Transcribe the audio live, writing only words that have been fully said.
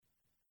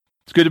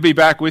It's good to be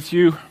back with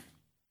you.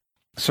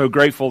 So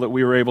grateful that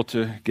we were able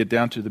to get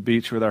down to the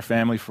beach with our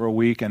family for a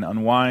week and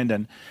unwind.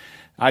 And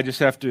I just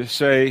have to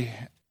say,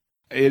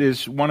 it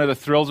is one of the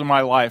thrills of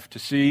my life to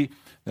see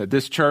that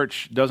this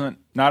church doesn't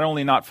not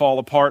only not fall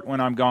apart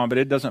when I'm gone, but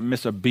it doesn't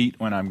miss a beat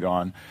when I'm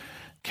gone.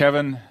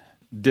 Kevin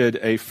did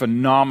a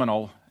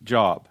phenomenal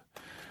job.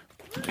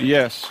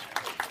 Yes.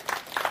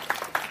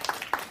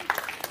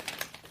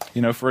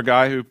 You know, for a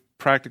guy who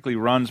practically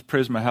runs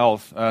Prisma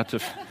Health,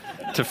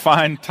 to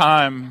find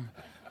time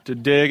to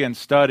dig and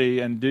study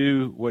and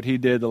do what he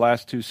did the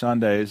last 2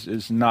 Sundays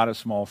is not a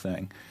small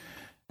thing.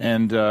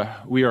 And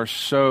we are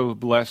so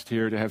blessed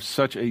here to have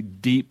such a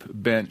deep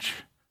bench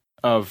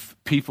of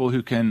people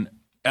who can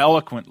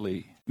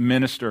eloquently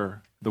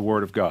minister the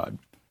Word of God.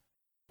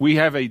 We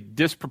have a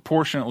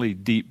disproportionately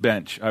deep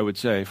bench, I would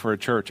say, for a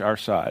church our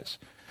size.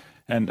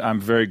 And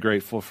I'm very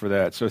grateful for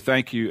that. So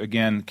thank you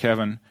again,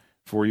 Kevin,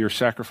 for your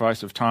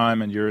sacrifice of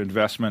time and your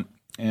investment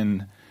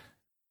in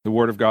the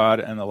Word of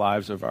God and the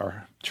lives of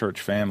our church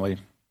family.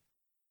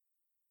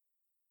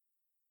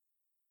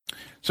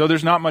 So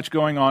there's not much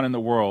going on in the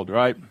world,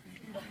 right?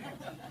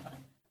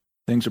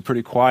 Things are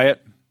pretty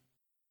quiet.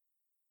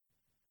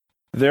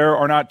 There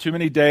are not too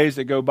many days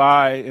that go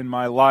by in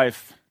my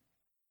life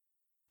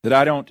that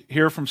I don't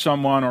hear from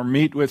someone or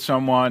meet with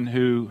someone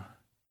who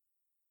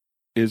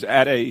is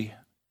at a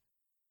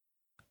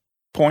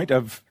point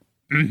of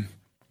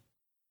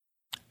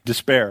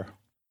despair,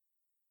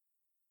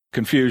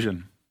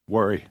 confusion,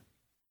 worry,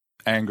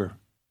 anger.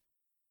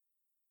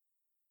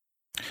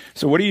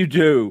 So what do you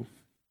do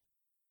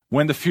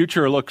when the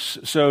future looks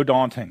so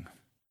daunting?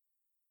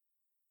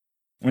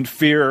 When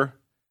fear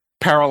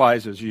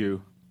paralyzes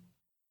you?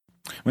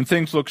 When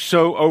things look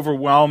so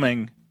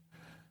overwhelming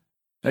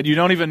that you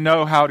don't even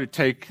know how to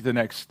take the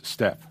next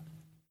step?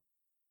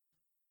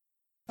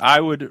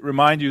 I would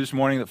remind you this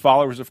morning that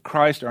followers of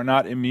Christ are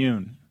not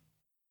immune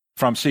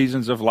from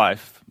seasons of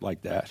life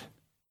like that.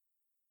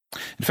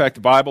 In fact,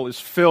 the Bible is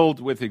filled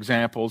with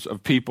examples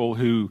of people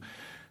who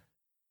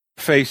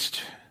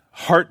faced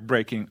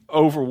heartbreaking,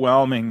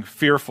 overwhelming,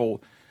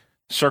 fearful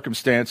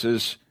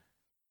circumstances,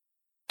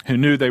 who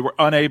knew they were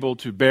unable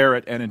to bear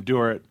it and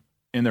endure it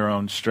in their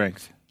own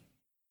strength.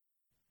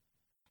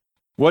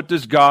 What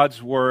does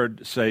God's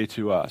Word say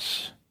to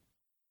us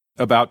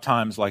about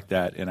times like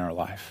that in our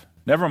life?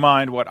 Never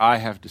mind what I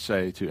have to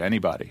say to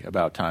anybody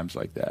about times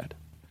like that.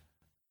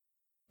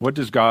 What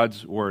does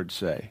God's Word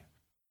say?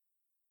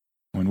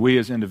 When we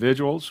as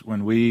individuals,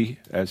 when we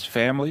as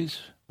families,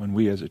 when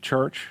we as a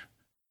church,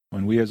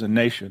 when we as a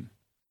nation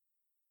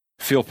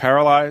feel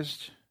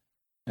paralyzed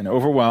and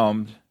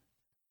overwhelmed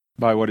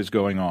by what is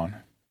going on.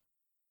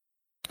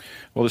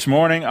 Well, this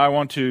morning I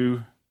want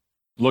to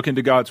look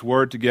into God's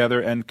Word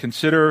together and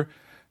consider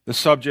the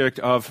subject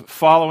of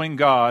following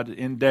God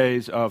in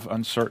days of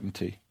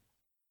uncertainty.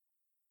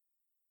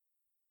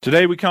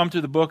 Today we come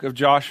to the book of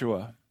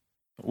Joshua.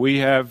 We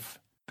have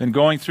been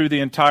going through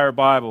the entire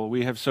Bible.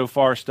 We have so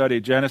far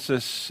studied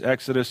Genesis,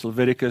 Exodus,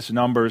 Leviticus,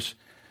 Numbers,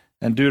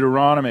 and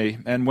Deuteronomy.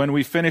 And when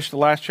we finished the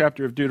last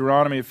chapter of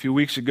Deuteronomy a few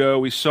weeks ago,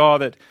 we saw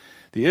that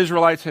the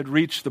Israelites had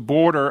reached the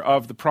border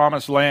of the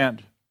Promised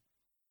Land.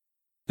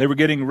 They were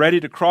getting ready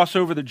to cross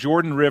over the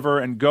Jordan River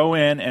and go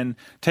in and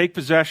take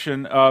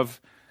possession of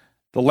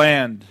the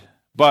land.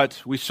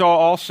 But we saw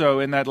also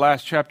in that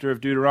last chapter of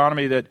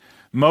Deuteronomy that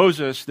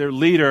Moses, their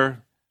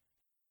leader,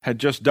 had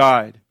just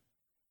died.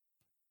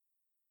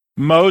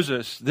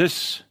 Moses,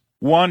 this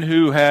one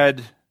who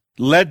had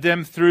led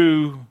them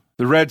through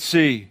the Red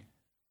Sea,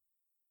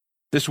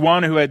 this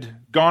one who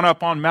had gone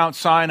up on Mount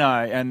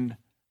Sinai and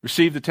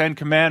received the 10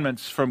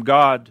 Commandments from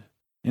God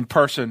in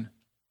person.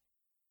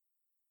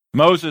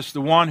 Moses,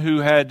 the one who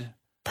had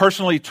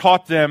personally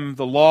taught them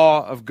the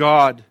law of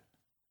God.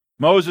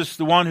 Moses,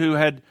 the one who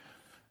had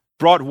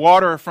brought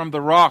water from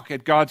the rock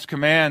at God's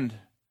command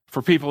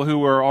for people who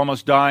were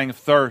almost dying of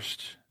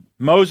thirst.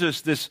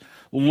 Moses, this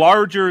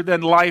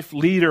larger-than-life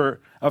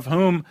leader of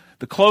whom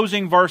the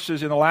closing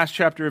verses in the last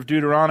chapter of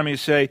Deuteronomy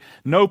say,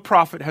 "No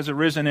prophet has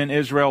arisen in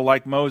Israel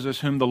like Moses,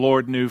 whom the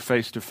Lord knew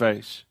face to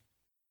face.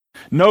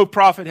 No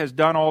prophet has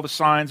done all the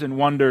signs and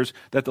wonders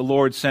that the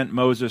Lord sent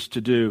Moses to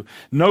do.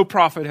 No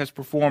prophet has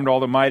performed all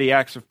the mighty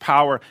acts of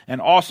power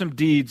and awesome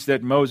deeds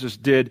that Moses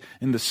did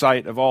in the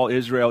sight of all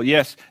Israel."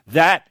 Yes,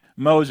 that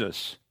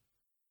Moses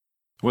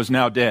was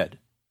now dead.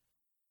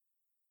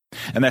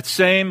 And that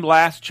same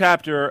last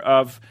chapter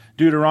of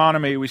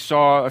Deuteronomy we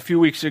saw a few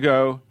weeks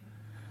ago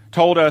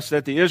told us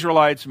that the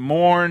Israelites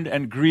mourned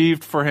and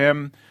grieved for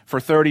him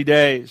for 30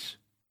 days.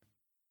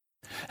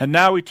 And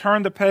now we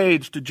turn the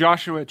page to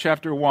Joshua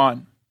chapter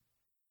 1.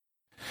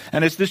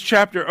 And as this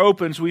chapter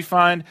opens, we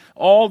find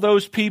all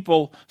those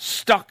people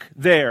stuck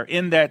there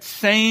in that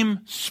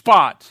same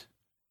spot,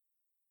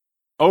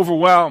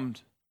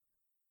 overwhelmed,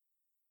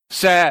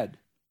 sad,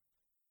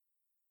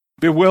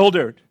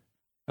 bewildered,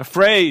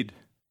 afraid,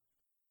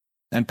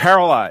 and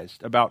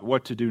paralyzed about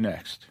what to do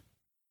next.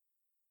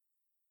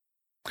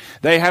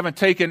 They haven't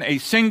taken a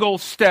single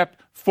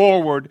step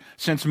forward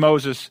since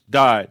Moses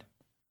died.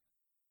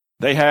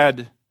 They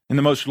had in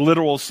the most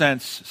literal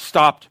sense,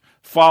 stopped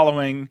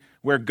following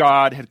where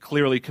God had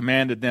clearly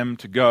commanded them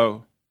to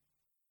go.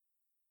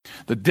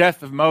 The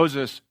death of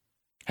Moses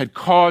had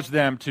caused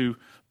them to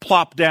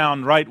plop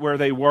down right where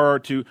they were,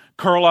 to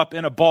curl up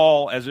in a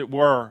ball, as it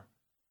were,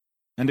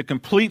 and to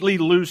completely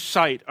lose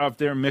sight of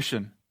their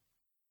mission.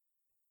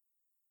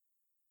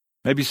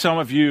 Maybe some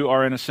of you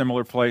are in a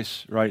similar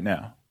place right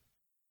now.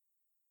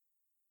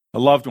 A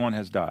loved one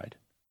has died.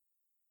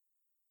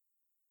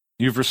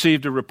 You've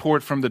received a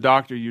report from the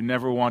doctor you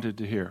never wanted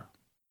to hear.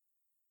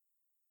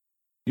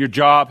 Your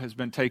job has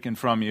been taken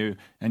from you,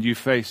 and you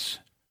face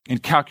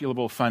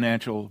incalculable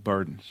financial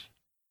burdens.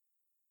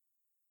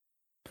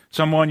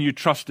 Someone you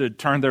trusted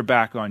turned their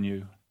back on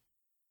you.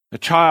 A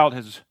child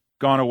has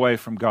gone away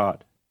from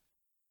God.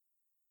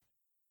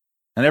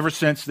 And ever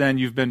since then,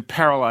 you've been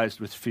paralyzed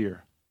with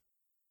fear.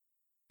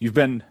 You've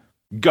been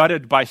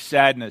gutted by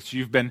sadness.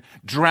 You've been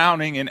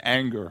drowning in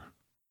anger.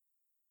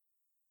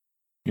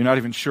 You're not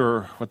even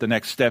sure what the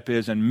next step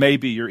is, and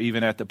maybe you're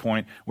even at the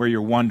point where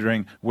you're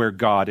wondering where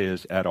God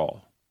is at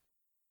all.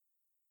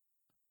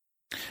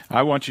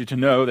 I want you to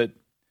know that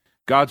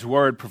God's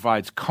word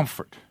provides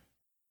comfort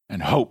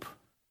and hope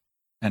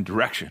and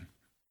direction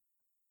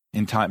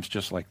in times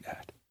just like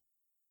that.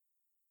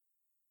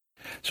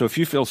 So if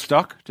you feel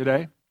stuck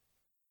today,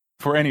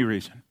 for any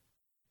reason,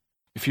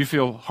 if you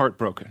feel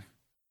heartbroken,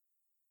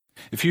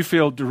 if you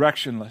feel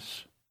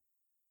directionless,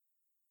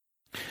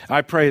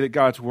 I pray that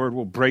God's word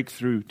will break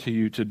through to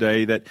you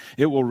today, that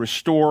it will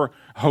restore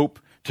hope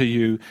to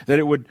you, that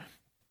it would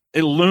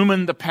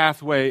illumine the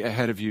pathway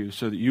ahead of you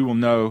so that you will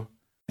know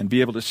and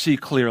be able to see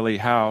clearly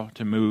how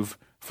to move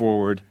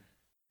forward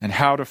and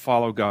how to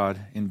follow God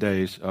in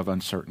days of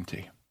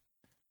uncertainty.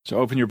 So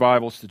open your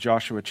Bibles to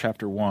Joshua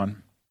chapter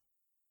 1,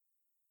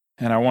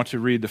 and I want to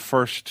read the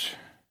first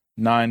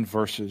 9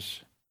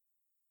 verses.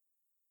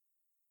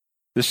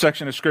 This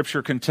section of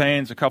Scripture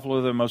contains a couple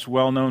of the most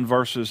well-known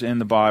verses in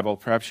the Bible.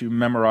 Perhaps you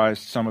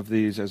memorized some of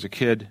these as a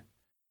kid.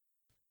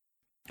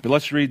 But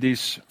let's read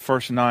these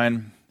first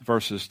 9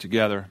 verses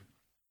together.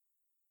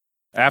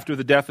 After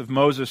the death of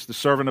Moses, the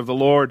servant of the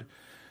Lord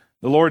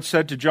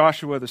said to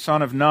Joshua, the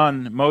son of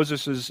Nun,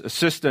 Moses'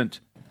 assistant,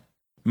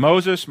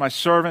 Moses, my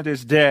servant,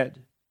 is dead.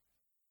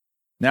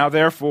 Now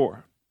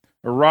therefore,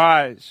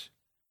 arise,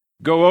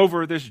 go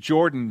over this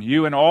Jordan,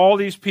 you and all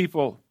these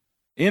people,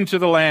 into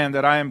the land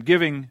that I am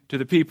giving to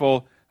the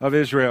people of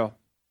Israel.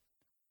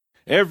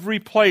 Every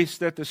place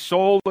that the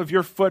sole of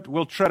your foot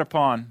will tread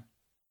upon,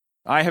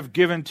 I have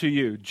given to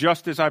you,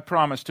 just as I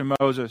promised to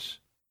Moses.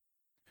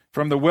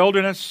 From the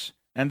wilderness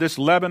and this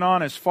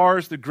Lebanon, as far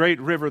as the great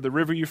river, the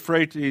river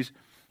Euphrates,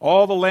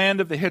 all the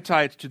land of the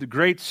Hittites to the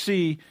great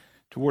sea,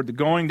 toward the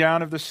going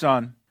down of the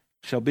sun,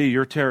 shall be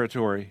your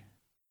territory.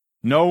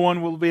 No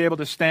one will be able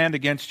to stand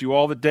against you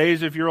all the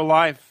days of your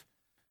life.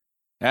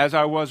 As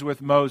I was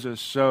with Moses,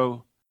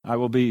 so I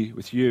will be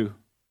with you.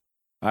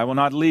 I will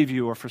not leave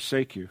you or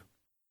forsake you.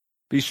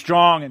 Be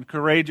strong and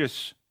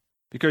courageous,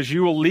 because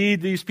you will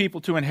lead these people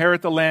to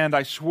inherit the land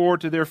I swore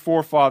to their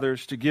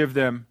forefathers to give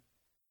them.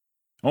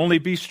 Only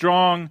be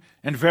strong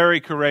and very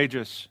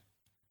courageous.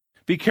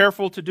 Be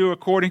careful to do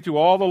according to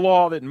all the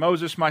law that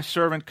Moses my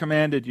servant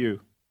commanded you.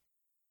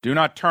 Do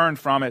not turn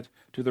from it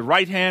to the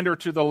right hand or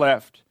to the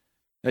left,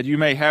 that you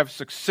may have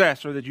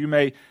success or that you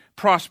may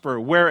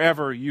prosper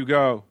wherever you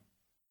go.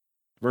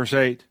 Verse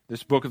 8,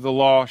 this book of the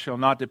law shall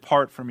not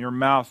depart from your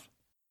mouth,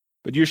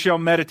 but you shall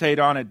meditate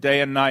on it day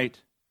and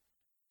night,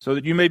 so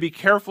that you may be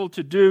careful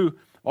to do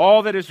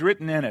all that is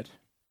written in it.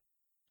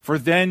 For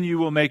then you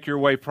will make your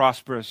way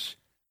prosperous,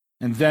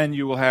 and then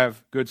you will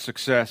have good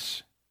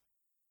success.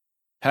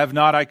 Have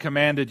not I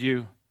commanded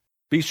you?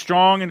 Be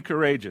strong and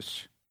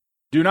courageous.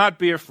 Do not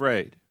be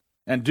afraid,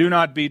 and do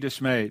not be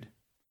dismayed.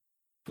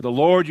 For the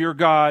Lord your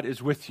God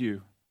is with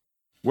you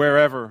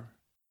wherever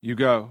you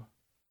go.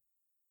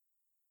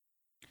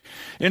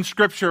 In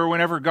Scripture,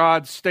 whenever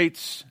God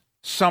states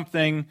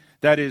something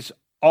that is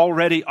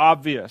already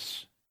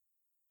obvious,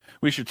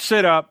 we should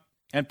sit up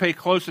and pay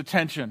close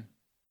attention,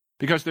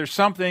 because there's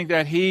something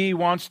that He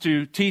wants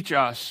to teach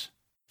us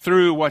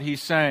through what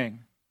He's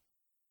saying.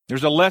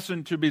 There's a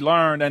lesson to be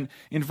learned, and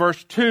in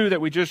verse 2 that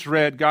we just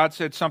read, God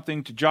said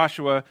something to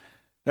Joshua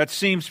that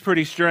seems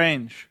pretty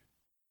strange.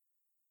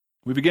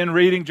 We begin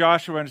reading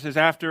Joshua, and it says,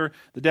 after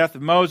the death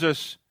of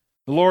Moses,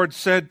 the Lord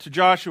said to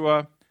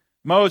Joshua,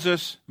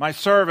 Moses, my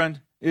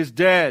servant, is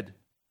dead.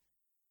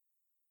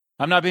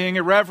 I'm not being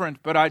irreverent,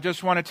 but I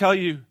just want to tell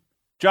you,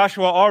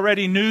 Joshua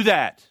already knew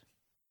that.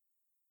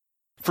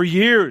 For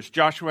years,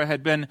 Joshua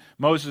had been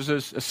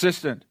Moses'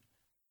 assistant.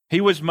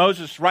 He was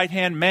Moses'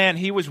 right-hand man.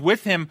 He was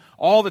with him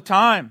all the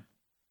time.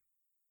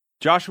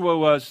 Joshua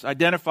was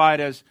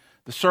identified as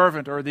the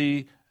servant or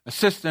the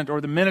assistant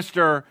or the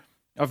minister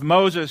of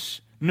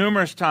Moses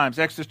numerous times.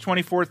 Exodus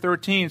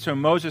 24:13, so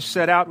Moses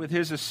set out with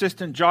his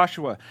assistant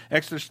Joshua.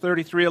 Exodus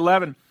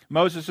 33:11,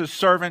 Moses'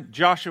 servant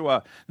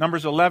Joshua.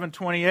 Numbers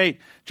 11:28,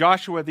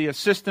 Joshua, the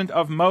assistant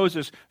of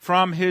Moses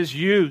from his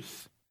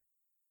youth.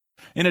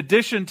 In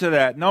addition to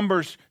that,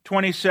 Numbers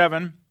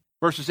 27,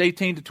 verses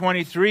 18 to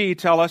 23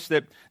 tell us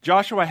that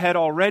Joshua had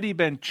already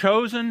been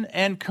chosen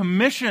and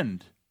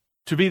commissioned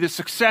to be the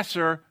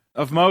successor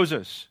of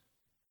Moses.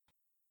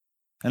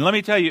 And let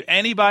me tell you,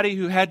 anybody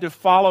who had to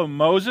follow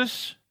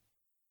Moses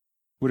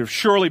would have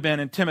surely been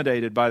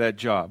intimidated by that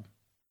job.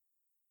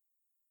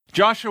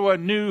 Joshua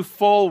knew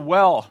full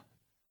well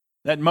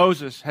that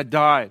Moses had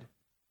died.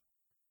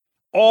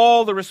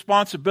 All the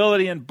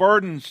responsibility and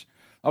burdens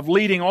of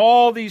leading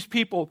all these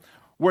people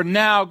were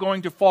now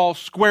going to fall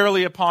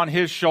squarely upon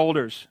his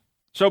shoulders.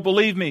 So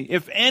believe me,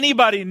 if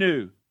anybody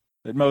knew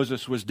that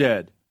Moses was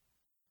dead,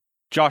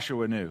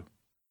 Joshua knew.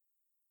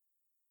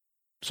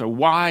 So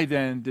why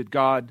then did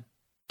God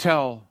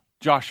tell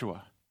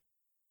Joshua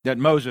that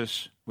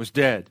Moses was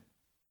dead?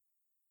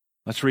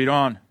 Let's read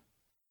on.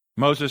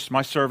 Moses,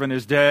 my servant,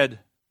 is dead.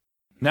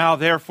 Now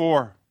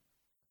therefore,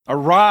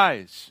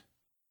 arise.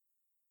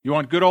 You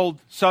want good old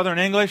Southern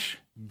English?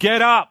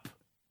 Get up.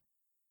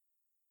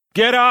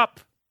 Get up.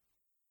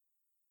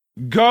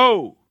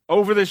 Go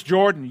over this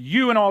Jordan,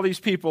 you and all these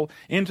people,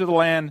 into the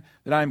land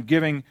that I'm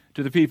giving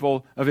to the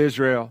people of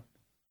Israel.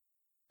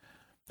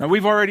 Now,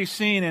 we've already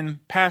seen in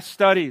past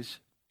studies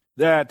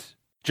that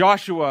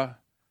Joshua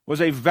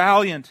was a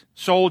valiant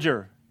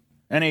soldier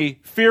and a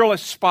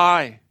fearless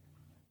spy.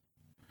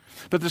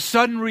 But the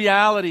sudden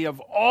reality of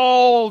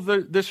all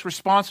this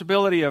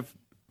responsibility of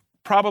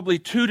probably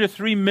 2 to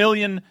 3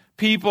 million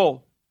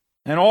people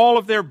and all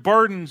of their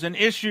burdens and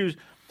issues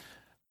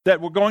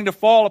that were going to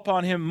fall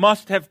upon him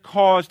must have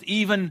caused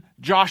even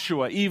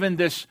Joshua, even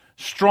this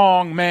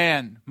strong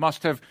man,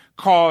 must have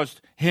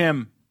caused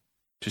him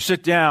to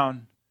sit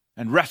down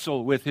and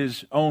wrestle with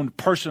his own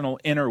personal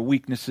inner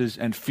weaknesses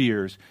and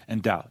fears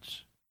and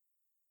doubts.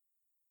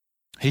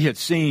 He had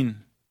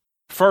seen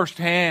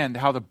firsthand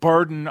how the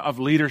burden of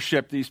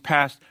leadership these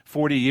past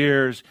 40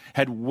 years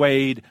had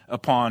weighed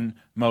upon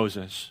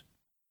Moses.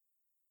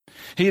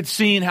 He had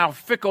seen how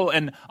fickle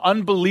and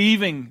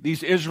unbelieving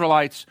these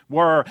Israelites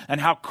were and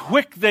how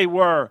quick they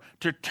were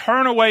to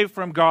turn away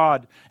from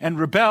God and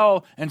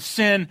rebel and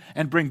sin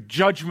and bring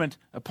judgment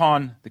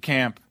upon the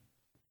camp.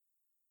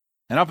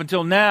 And up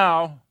until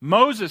now,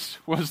 Moses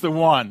was the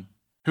one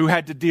who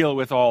had to deal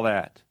with all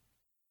that.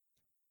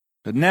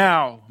 But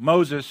now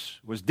Moses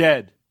was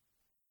dead.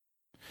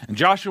 And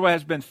Joshua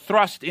has been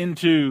thrust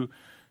into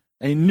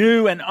a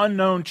new and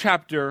unknown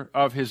chapter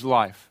of his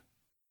life.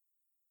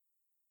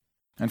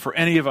 And for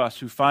any of us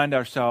who find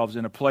ourselves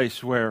in a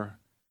place where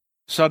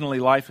suddenly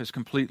life has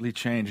completely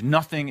changed,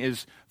 nothing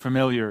is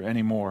familiar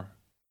anymore.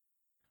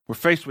 We're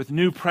faced with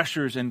new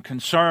pressures and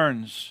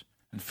concerns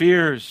and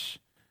fears.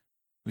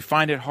 We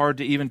find it hard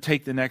to even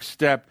take the next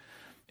step.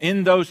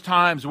 In those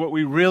times, what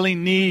we really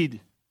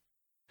need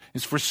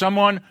is for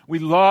someone we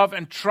love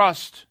and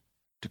trust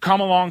to come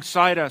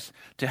alongside us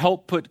to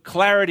help put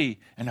clarity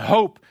and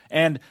hope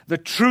and the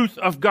truth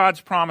of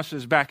God's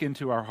promises back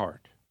into our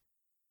heart.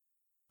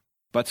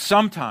 But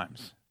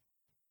sometimes,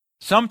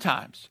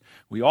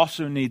 we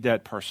also need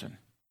that person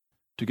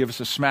to give us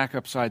a smack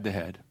upside the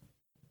head.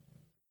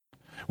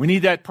 We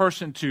need that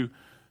person to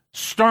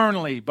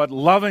sternly but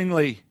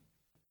lovingly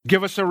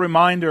give us a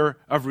reminder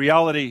of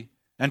reality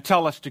and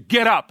tell us to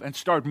get up and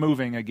start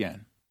moving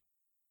again.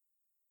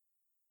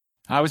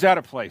 I was at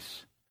a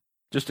place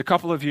just a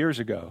couple of years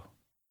ago,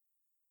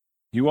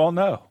 you all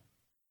know,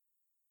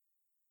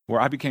 where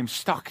I became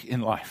stuck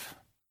in life.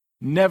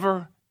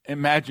 Never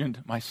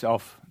imagined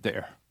myself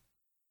there.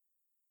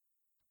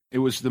 It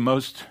was the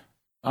most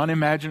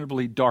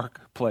unimaginably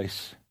dark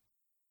place,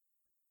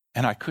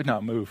 and I could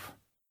not move.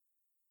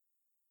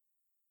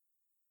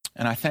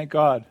 And I thank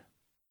God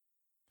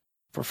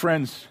for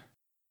friends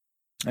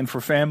and for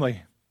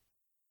family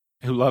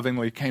who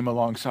lovingly came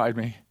alongside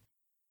me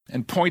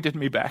and pointed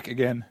me back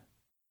again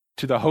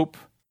to the hope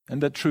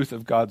and the truth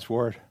of God's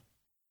Word.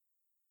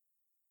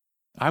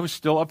 I was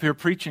still up here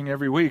preaching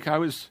every week. I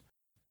was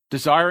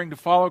desiring to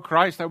follow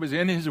Christ. I was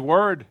in His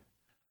Word,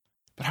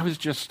 but I was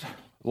just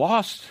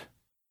lost.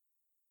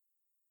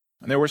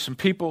 And there were some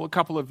people, a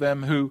couple of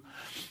them, who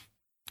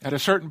at a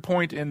certain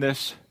point in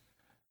this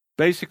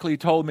basically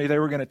told me they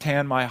were going to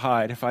tan my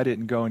hide if I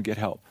didn't go and get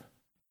help.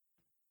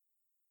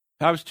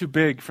 I was too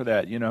big for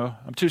that,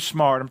 I'm too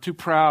smart. I'm too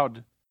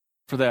proud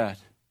for that.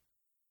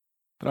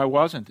 But I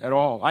wasn't at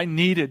all. I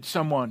needed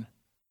someone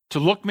to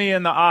look me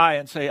in the eye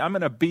and say, I'm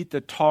going to beat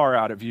the tar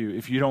out of you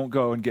if you don't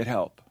go and get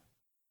help.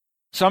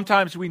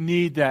 Sometimes we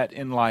need that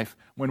in life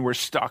when we're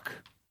stuck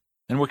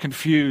and we're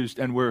confused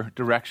and we're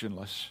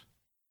directionless.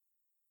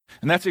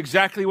 And that's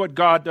exactly what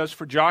God does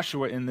for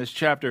Joshua in this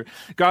chapter.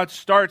 God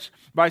starts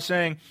by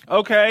saying,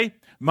 okay,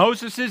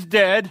 Moses is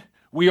dead.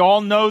 We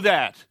all know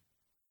that.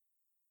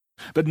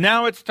 But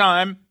now it's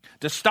time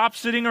to stop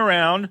sitting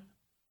around.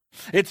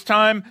 It's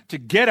time to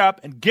get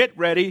up and get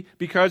ready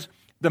because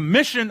the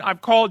mission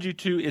I've called you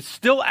to is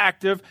still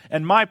active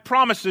and my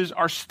promises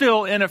are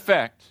still in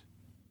effect.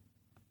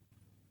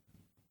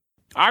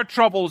 Our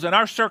troubles and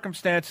our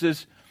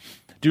circumstances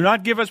do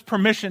not give us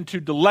permission to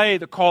delay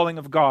the calling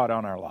of God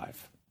on our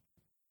life.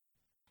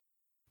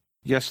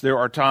 Yes, there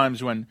are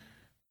times when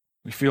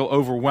we feel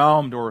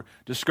overwhelmed or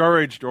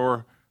discouraged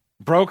or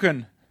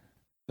broken.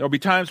 There'll be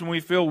times when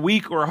we feel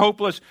weak or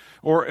hopeless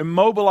or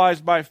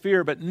immobilized by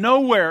fear, but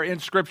nowhere in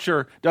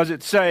Scripture does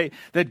it say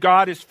that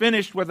God is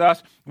finished with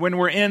us when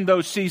we're in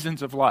those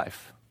seasons of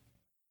life.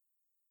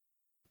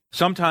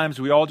 Sometimes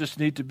we all just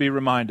need to be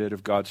reminded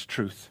of God's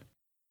truth,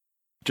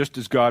 just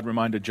as God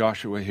reminded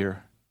Joshua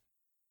here.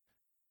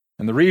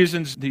 And the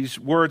reasons these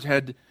words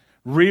had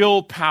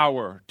real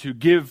power to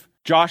give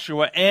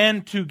Joshua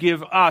and to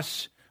give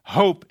us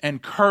hope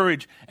and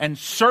courage and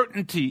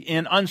certainty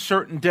in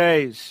uncertain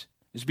days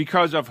is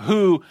because of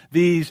who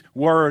these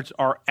words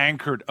are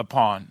anchored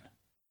upon.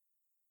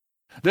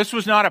 This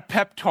was not a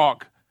pep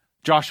talk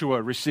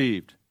Joshua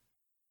received.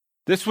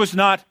 This was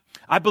not,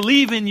 I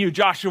believe in you,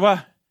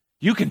 Joshua.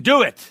 You can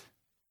do it.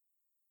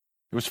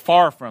 It was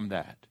far from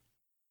that.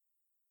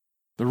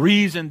 The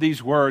reason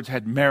these words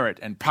had merit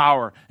and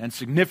power and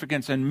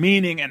significance and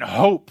meaning and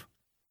hope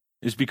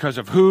is because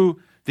of who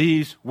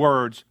these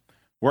words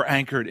were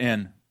anchored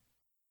in.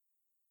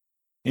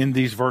 In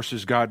these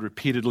verses, God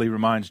repeatedly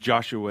reminds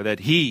Joshua that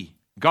He,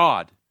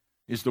 God,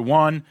 is the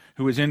one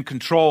who is in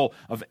control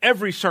of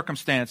every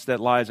circumstance that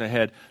lies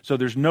ahead, so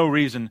there's no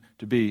reason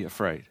to be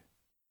afraid.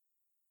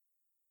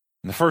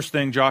 And the first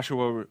thing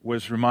Joshua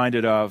was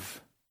reminded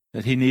of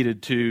that he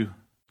needed to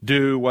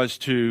do was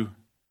to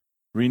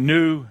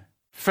renew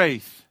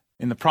faith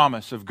in the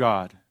promise of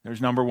God.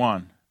 There's number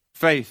one,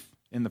 faith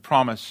in the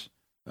promise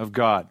of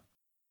God.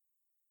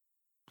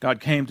 God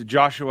came to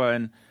Joshua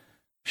and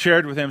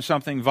shared with him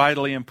something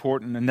vitally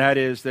important, and that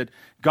is that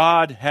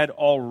God had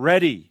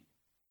already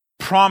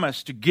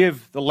promised to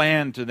give the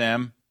land to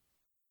them,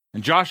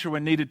 and Joshua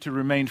needed to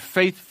remain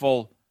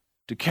faithful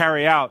to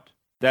carry out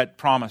that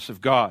promise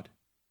of God.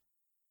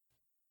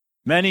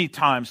 Many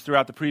times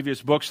throughout the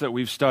previous books that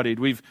we've studied,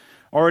 we've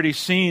already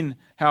seen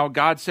how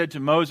God said to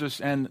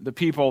Moses and the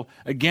people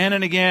again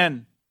and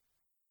again,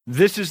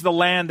 "This is the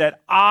land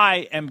that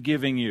I am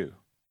giving you.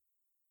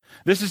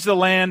 This is the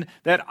land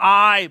that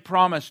I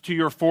promised to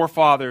your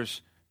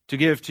forefathers to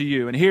give to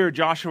you." And here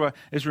Joshua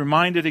is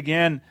reminded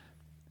again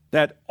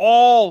that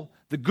all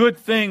the good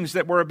things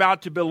that were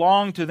about to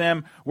belong to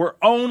them were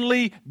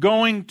only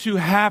going to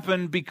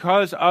happen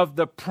because of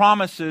the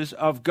promises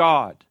of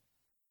God.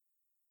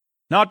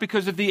 Not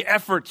because of the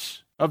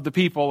efforts of the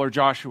people or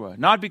Joshua,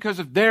 not because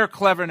of their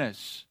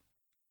cleverness.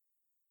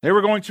 They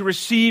were going to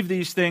receive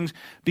these things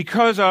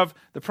because of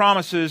the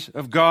promises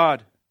of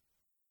God.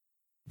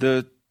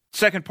 The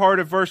second part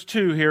of verse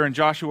 2 here in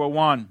Joshua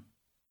 1.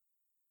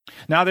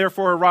 "Now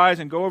therefore arise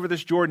and go over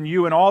this Jordan,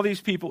 you and all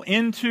these people,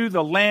 into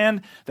the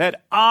land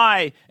that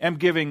I am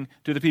giving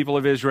to the people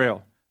of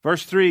Israel."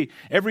 Verse 3,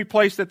 "Every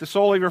place that the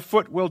sole of your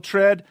foot will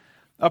tread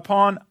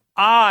upon,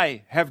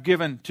 I have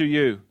given to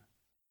you."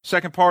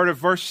 Second part of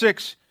verse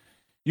 6,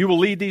 "You will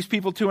lead these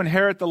people to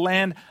inherit the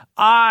land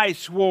I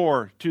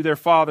swore to their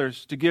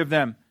fathers to give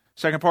them."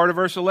 Second part of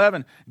verse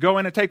 11, "Go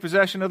in and take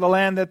possession of the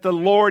land that the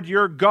Lord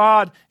your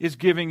God is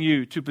giving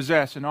you to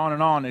possess," and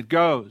on it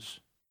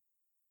goes.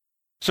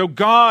 So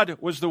God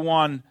was the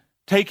one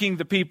taking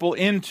the people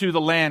into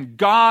the land.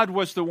 God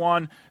was the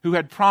one who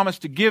had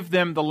promised to give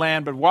them the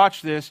land. But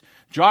watch this,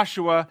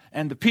 Joshua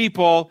and the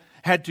people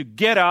had to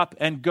get up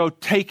and go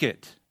take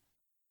it.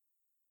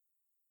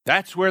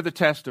 That's where the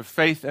test of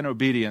faith and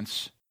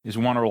obedience is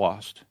won or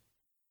lost.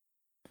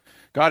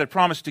 God had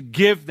promised to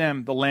give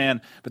them the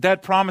land, but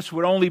that promise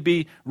would only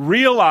be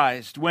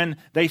realized when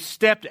they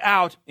stepped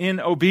out in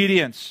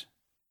obedience.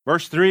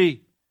 Verse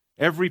 3,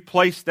 "Every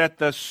place that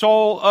the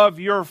sole of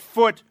your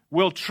foot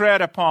will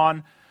tread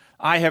upon,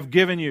 I have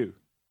given you."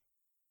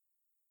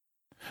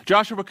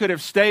 Joshua could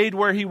have stayed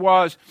where he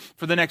was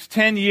for the next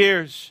 10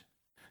 years,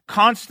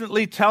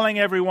 constantly telling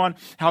everyone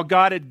how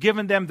God had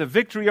given them the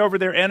victory over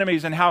their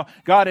enemies and how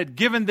God had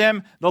given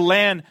them the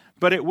land,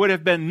 but it would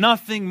have been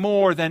nothing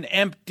more than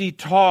empty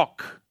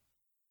talk.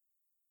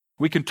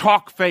 We can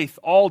talk faith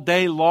all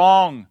day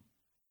long,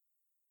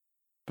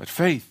 but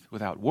faith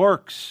without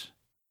works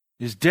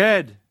is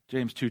dead,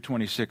 James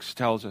 2:26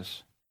 tells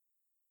us.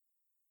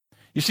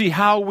 You see,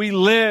 how we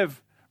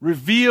live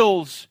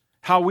reveals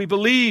how we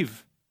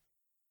believe.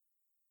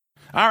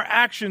 Our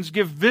actions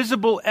give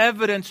visible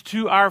evidence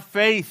to our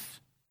faith.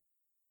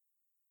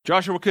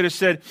 Joshua could have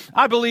said,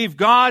 "I believe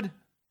God,"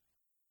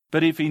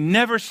 but if he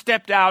never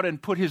stepped out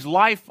and put his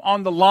life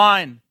on the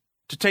line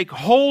to take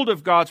hold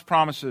of God's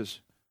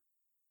promises,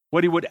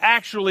 what he would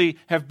actually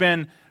have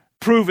been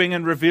proving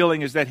and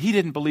revealing is that he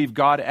didn't believe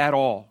God at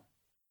all.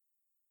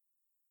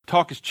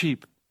 Talk is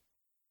cheap.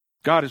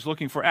 God is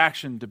looking for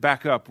action to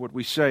back up what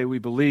we say we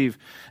believe.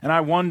 And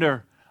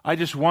I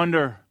just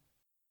wonder,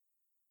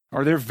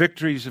 are there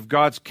victories of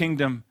God's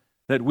kingdom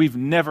that we've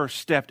never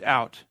stepped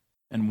out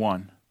and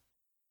won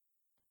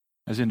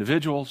as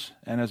individuals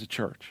and as a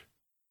church?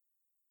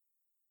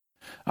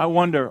 I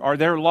wonder, are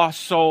there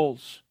lost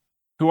souls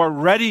who are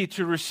ready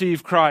to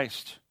receive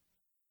Christ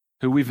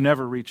who we've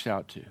never reached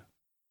out to?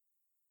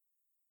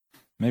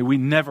 May we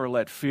never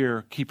let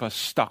fear keep us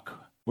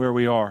stuck where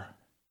we are,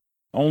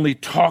 only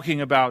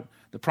talking about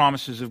the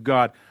promises of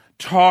God,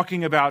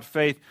 talking about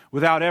faith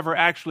without ever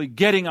actually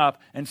getting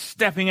up and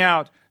stepping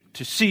out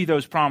to see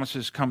those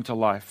promises come to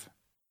life.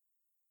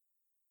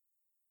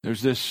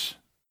 There's this,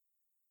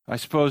 I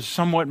suppose,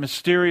 somewhat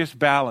mysterious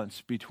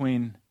balance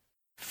between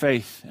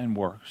faith and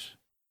works.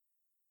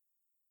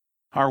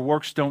 Our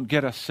works don't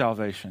get us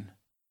salvation.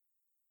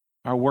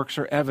 Our works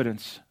are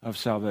evidence of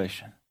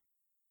salvation.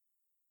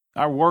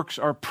 Our works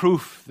are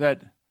proof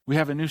that we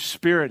have a new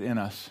spirit in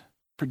us,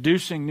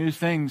 producing new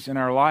things in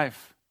our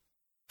life.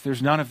 If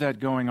there's none of that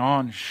going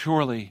on,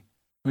 surely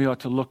we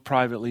ought to look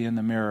privately in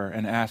the mirror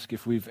and ask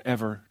if we've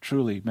ever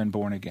truly been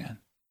born again.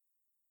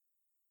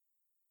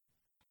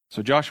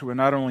 So Joshua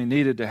not only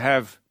needed to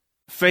have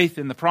faith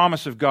in the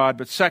promise of God,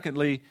 but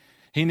secondly,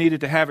 he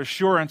needed to have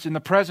assurance in the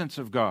presence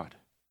of God.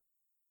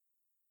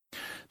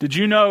 Did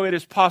you know it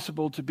is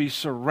possible to be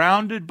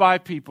surrounded by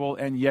people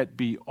and yet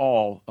be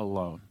all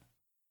alone?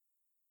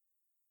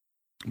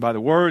 By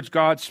the words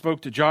God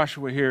spoke to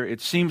Joshua here,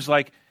 it seems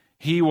like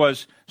he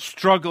was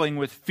struggling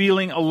with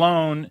feeling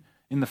alone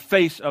in the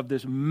face of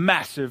this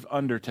massive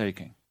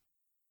undertaking.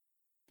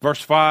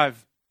 Verse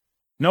 5,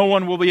 no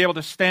one will be able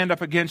to stand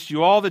up against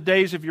you all the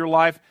days of your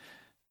life.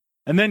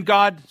 And then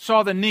God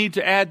saw the need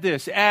to add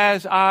this,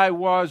 as I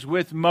was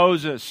with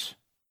Moses,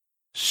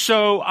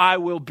 so I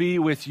will be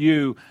with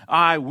you.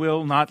 I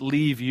will not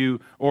leave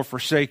you or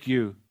forsake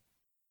you.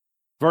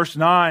 Verse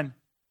 9,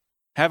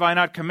 have I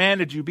not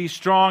commanded you, be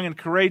strong and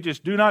courageous,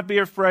 do not be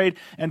afraid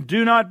and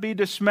do not be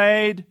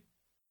dismayed,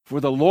 for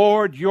the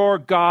Lord your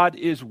God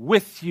is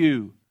with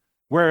you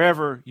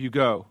wherever you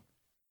go.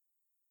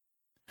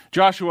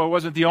 Joshua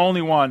wasn't the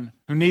only one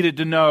who needed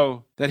to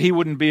know that he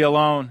wouldn't be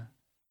alone.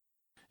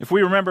 If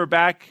we remember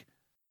back,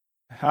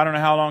 I don't know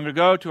how long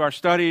ago, to our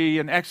study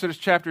in Exodus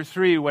chapter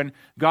 3, when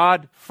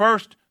God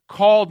first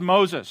called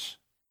Moses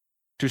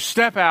to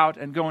step out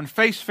and go and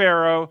face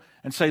Pharaoh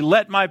and say,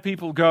 let my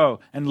people go,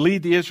 and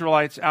lead the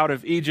Israelites out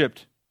of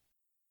Egypt.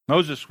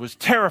 Moses was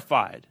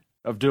terrified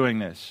of doing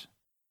this.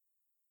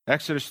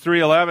 Exodus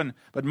 3:11,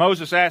 but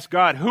Moses asked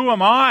God, who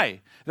am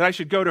I that I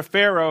should go to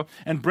Pharaoh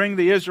and bring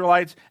the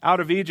Israelites out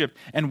of Egypt?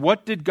 And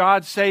what did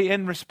God say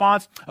in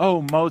response?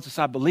 Oh, Moses,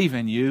 I believe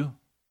in you.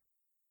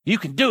 You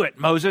can do it,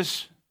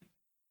 Moses.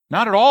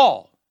 Not at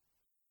all.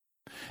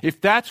 If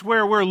that's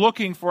where we're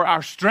looking for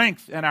our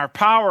strength and our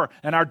power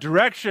and our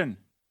direction,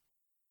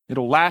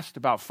 it'll last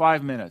about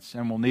 5 minutes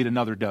and we'll need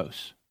another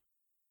dose.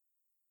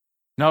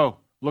 No,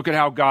 look at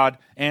how God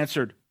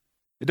answered.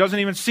 It doesn't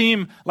even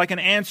seem like an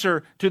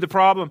answer to the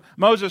problem.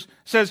 Moses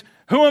says,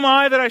 who am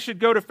I that I should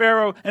go to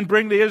Pharaoh and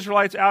bring the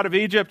Israelites out of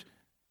Egypt?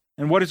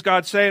 And what does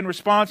God say in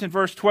response in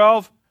verse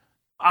 12?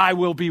 I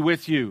will be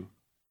with you.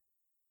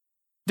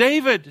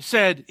 David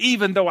said,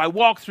 even though I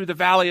walk through the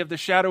valley of the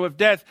shadow of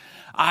death,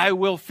 I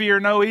will fear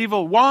no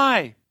evil.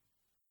 Why?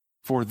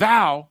 For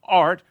thou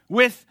art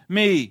with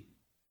me.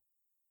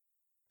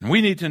 And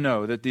we need to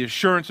know that the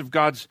assurance of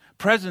God's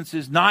presence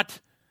is not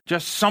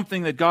just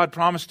something that God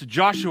promised to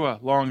Joshua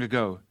long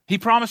ago. He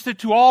promised it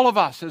to all of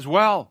us as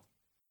well.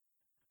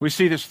 We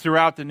see this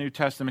throughout the New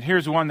Testament.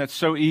 Here's one that's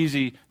so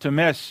easy to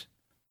miss.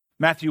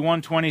 Matthew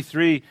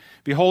 1:23,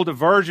 behold, a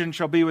virgin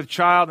shall be with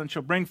child and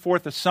shall bring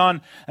forth a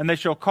son, and they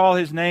shall call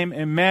his name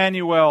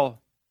Emmanuel,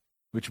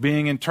 which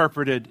being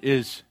interpreted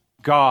is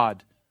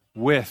God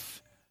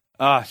with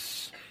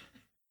us.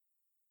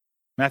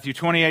 Matthew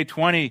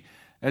 28:20,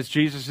 as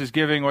Jesus is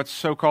giving what's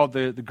so-called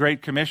the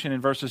Great Commission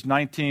in verses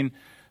 18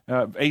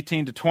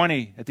 to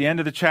 20, at the end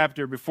of the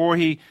chapter, before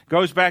he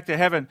goes back to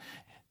heaven,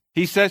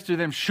 he says to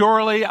them,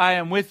 surely I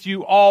am with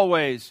you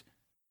always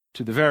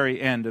to the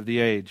very end of the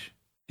age.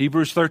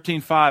 Hebrews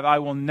 13:5, I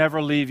will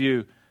never leave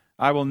you.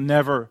 I will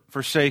never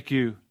forsake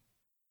you.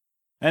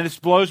 And this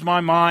blows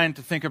my mind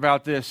to think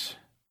about this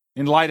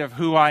in light of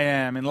who I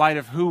am, in light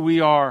of who we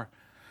are.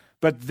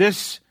 But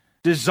this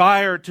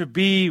desire to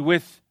be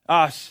with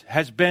us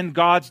has been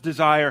God's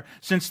desire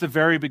since the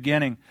very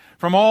beginning.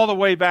 From all the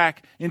way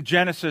back in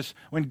Genesis,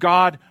 when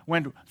God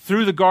went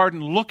through the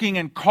garden looking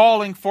and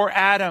calling for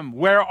Adam,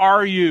 where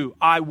are you?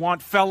 I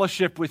want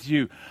fellowship with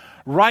you.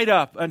 Right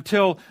up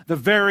until the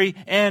very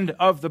end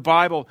of the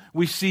Bible,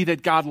 we see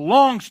that God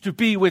longs to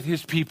be with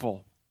his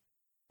people.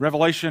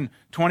 Revelation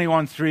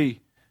 21:3.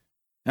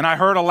 And I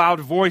heard a loud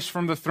voice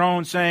from the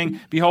throne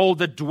saying, behold,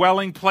 the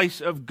dwelling place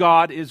of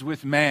God is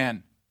with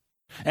man.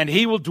 And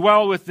he will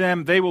dwell with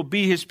them, they will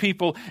be his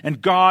people,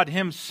 and God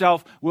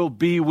himself will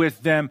be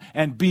with them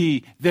and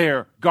be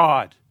their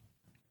God.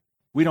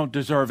 We don't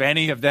deserve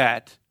any of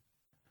that.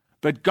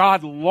 But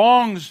God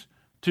longs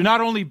to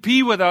not only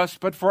be with us,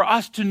 but for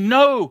us to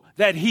know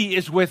that he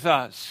is with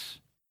us.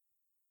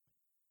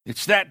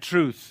 It's that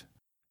truth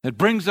that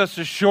brings us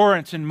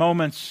assurance in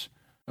moments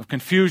of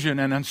confusion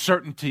and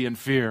uncertainty and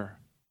fear.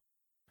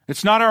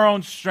 It's not our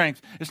own strength.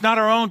 It's not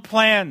our own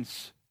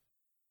plans.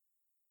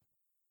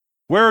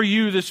 Where are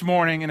you this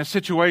morning in a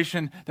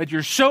situation that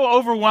you're so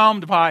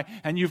overwhelmed by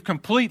and you've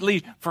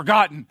completely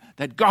forgotten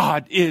that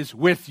God is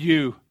with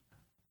you?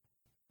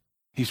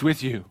 He's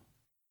with you.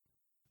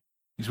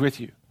 He's with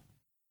you.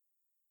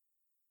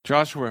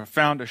 Joshua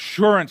found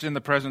assurance in the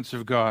presence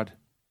of God.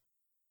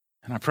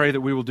 And I pray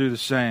that we will do the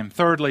same.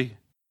 Thirdly,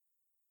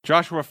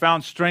 Joshua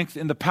found strength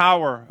in the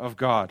power of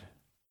God.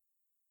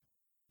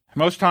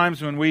 Most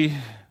times when we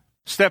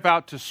step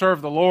out to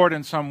serve the Lord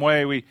in some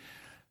way,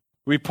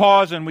 we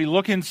pause and we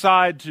look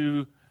inside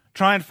to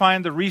try and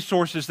find the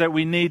resources that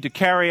we need to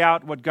carry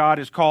out what God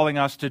is calling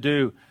us to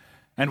do.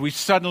 And we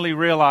suddenly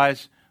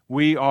realize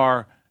we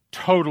are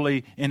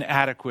totally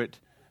inadequate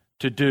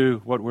to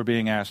do what we're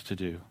being asked to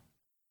do.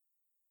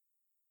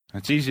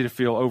 It's easy to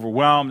feel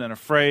overwhelmed and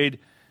afraid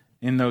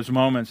in those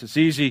moments. It's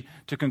easy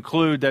to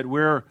conclude that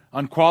we're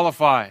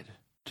unqualified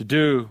to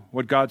do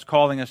what God's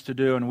calling us to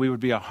do, and we would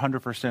be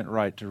 100%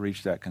 right to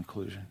reach that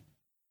conclusion.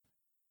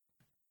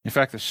 In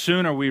fact, the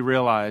sooner we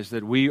realize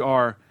that we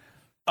are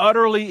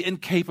utterly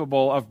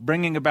incapable of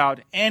bringing about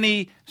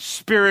any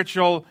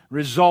spiritual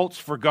results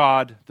for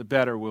God, the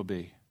better we'll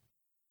be.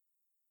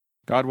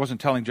 God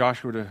wasn't telling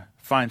Joshua to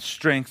find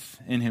strength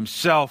in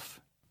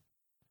himself.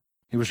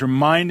 He was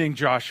reminding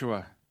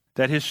Joshua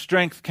that his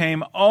strength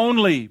came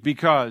only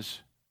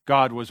because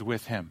God was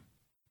with him.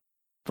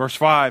 Verse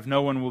 5,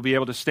 no one will be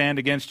able to stand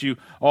against you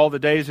all the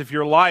days of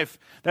your life.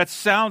 That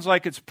sounds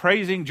like it's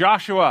praising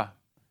Joshua.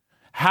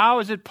 How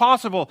is it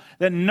possible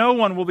that no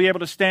one will be able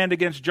to stand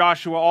against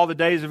Joshua all the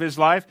days of his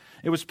life?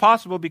 It was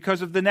possible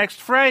because of the next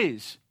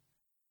phrase.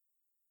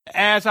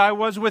 As I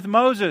was with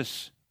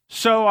Moses,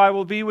 so I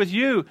will be with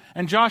you.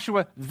 And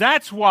Joshua,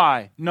 that's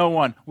why no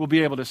one will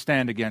be able to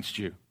stand against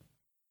you.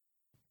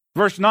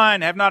 Verse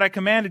 9, have not I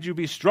commanded you,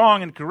 be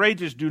strong and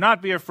courageous, do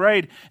not be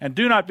afraid, and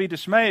do not be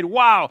dismayed.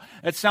 Wow,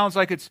 it sounds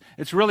like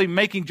it's really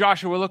making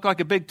Joshua look like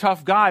a big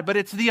tough guy, but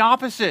it's the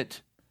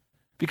opposite.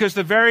 Because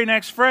the very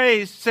next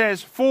phrase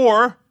says,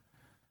 for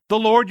the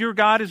Lord your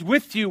God is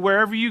with you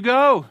wherever you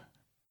go.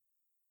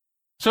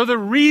 So the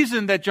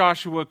reason that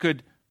Joshua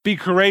could be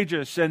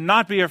courageous and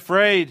not be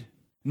afraid,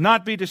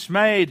 not be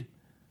dismayed,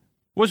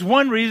 was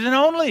one reason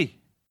only. It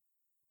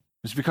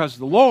was because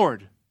the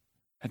Lord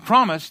had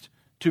promised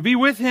to be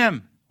with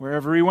him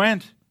wherever he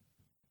went.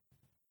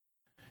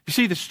 You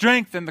see, the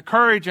strength and the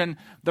courage and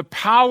the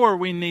power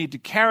we need to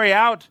carry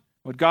out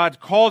what God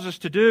calls us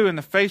to do in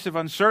the face of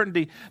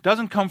uncertainty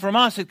doesn't come from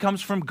us, it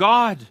comes from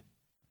God.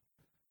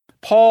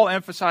 Paul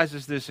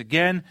emphasizes this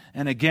again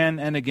and again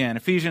and again.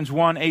 Ephesians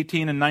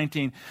 1:18 and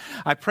 19.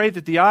 I pray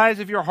that the eyes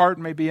of your heart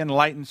may be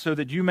enlightened so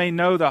that you may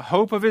know the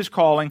hope of his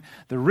calling,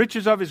 the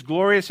riches of his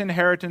glorious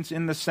inheritance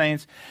in the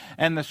saints,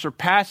 and the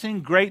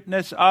surpassing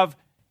greatness of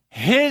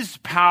his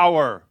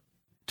power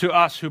to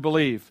us who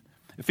believe.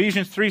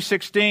 Ephesians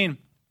 3:16.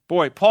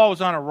 Boy, Paul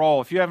was on a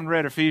roll. If you haven't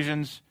read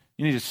Ephesians,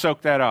 you need to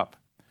soak that up.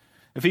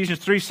 Ephesians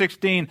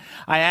 3:16,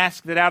 I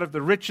ask that out of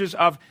the riches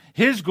of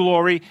his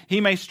glory,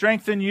 he may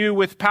strengthen you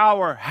with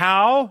power.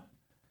 How?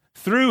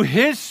 Through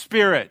his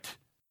Spirit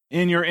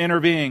in your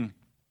inner being.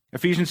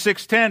 Ephesians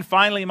 6:10,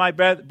 finally, my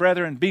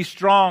brethren, be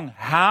strong.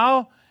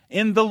 How?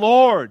 In the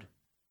Lord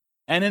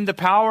and in the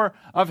power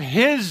of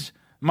his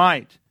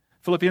might.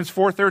 Philippians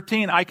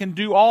 4:13, I can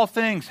do all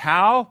things.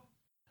 How?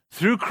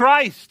 Through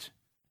Christ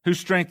who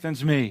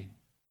strengthens me.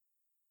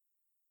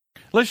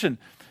 Listen,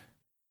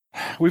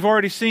 we've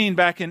already seen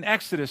back in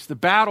Exodus the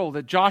battle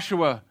that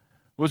Joshua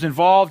was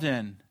involved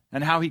in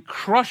and how he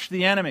crushed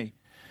the enemy.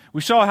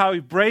 We saw how he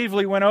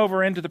bravely went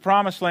over into the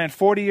promised land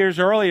 40 years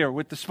earlier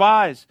with the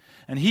spies.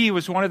 And he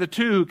was one of the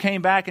two who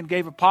came back and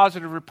gave a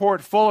positive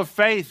report full of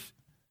faith.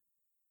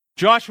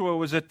 Joshua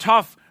was a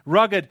tough,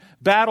 rugged,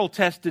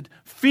 battle-tested,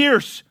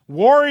 fierce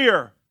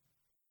warrior.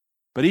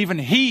 But even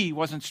he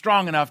wasn't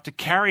strong enough to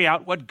carry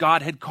out what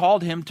God had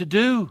called him to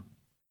do.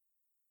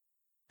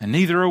 And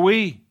neither are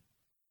we.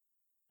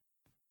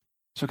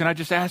 So can I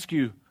just ask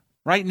you,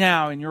 right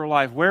now in your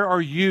life, where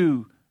are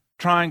you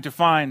trying to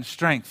find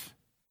strength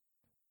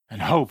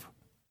and hope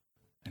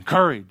and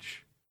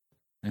courage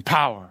and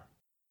power?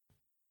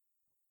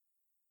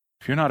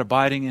 If you're not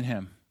abiding in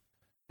him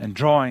and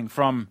drawing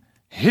from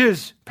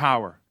his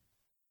power,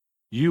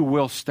 you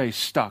will stay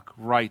stuck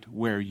right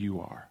where you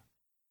are.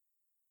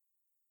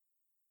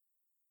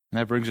 And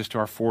that brings us to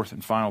our fourth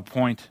and final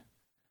point.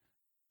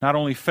 Not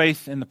only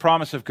faith in the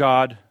promise of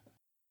God,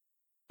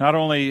 not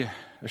only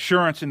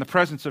assurance in the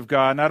presence of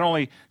God, not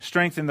only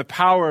strength in the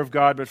power of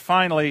God, but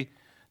finally,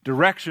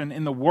 direction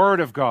in the Word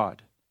of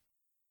God.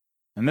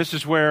 And this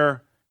is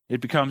where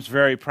it becomes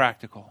very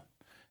practical.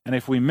 And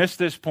if we miss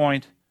this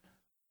point,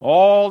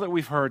 all that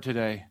we've heard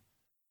today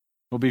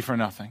will be for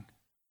nothing.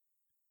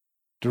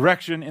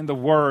 Direction in the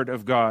Word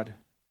of God.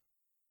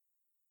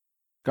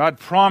 God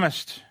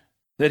promised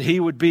that he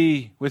would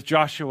be with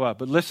Joshua,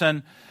 but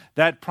listen,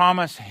 that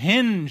promise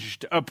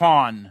hinged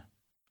upon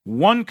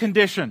one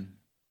condition,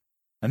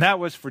 and that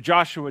was for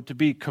Joshua to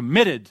be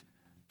committed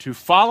to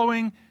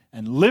following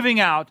and living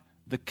out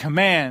the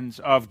commands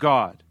of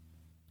God.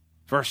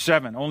 Verse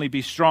 7, only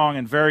be strong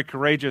and very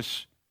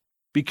courageous.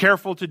 Be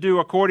careful to do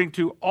according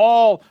to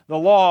all the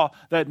law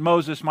that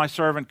Moses, my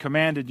servant,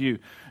 commanded you.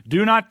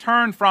 Do not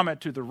turn from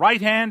it to the right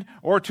hand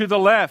or to the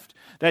left,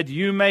 that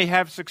you may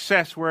have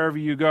success wherever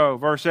you go.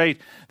 Verse 8,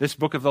 this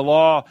book of the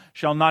law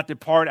shall not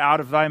depart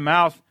out of thy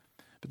mouth,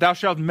 But thou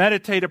shalt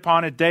meditate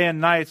upon it day and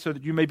night, so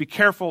that you may be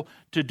careful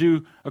to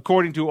do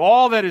according to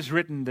all that is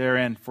written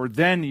therein, for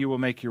then you will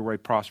make your way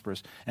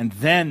prosperous, and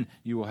then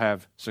you will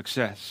have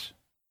success.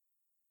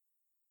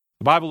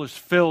 The Bible is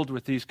filled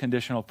with these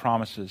conditional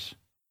promises,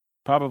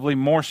 probably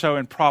more so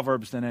in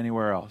Proverbs than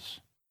anywhere else.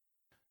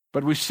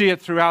 But we see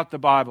it throughout the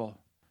Bible.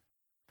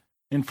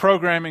 In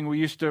programming, we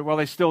used to, well,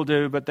 they still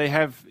do, but they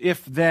have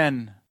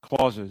if-then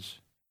clauses.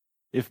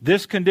 If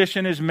this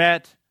condition is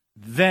met,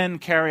 then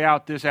carry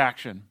out this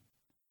action.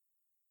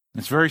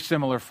 It's very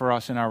similar for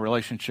us in our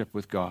relationship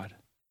with God.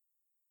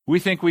 We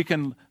think we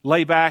can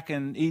lay back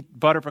and eat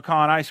butter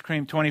pecan ice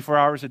cream 24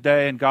 hours a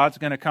day and God's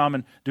going to come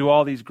and do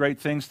all these great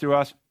things through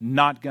us.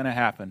 Not going to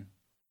happen.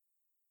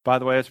 By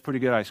the way, it's pretty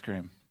good ice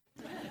cream.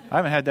 I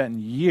haven't had that in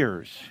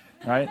years,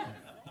 right?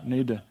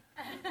 Need to.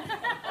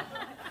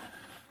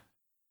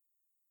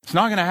 It's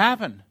not going to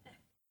happen.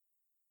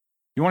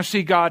 You want to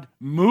see God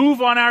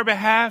move on our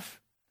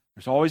behalf?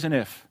 There's always an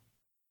if.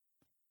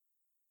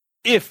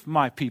 If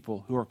my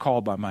people who are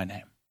called by my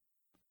name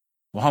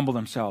will humble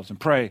themselves and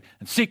pray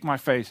and seek my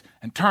face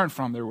and turn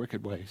from their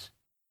wicked ways,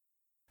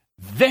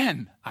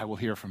 then I will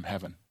hear from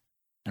heaven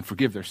and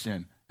forgive their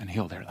sin and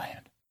heal their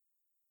land.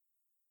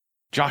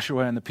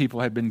 Joshua and the people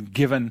had been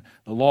given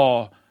the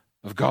law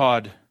of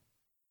God,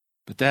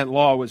 but that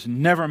law was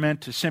never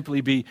meant to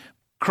simply be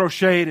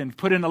crocheted and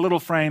put in a little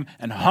frame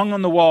and hung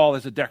on the wall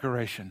as a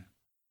decoration.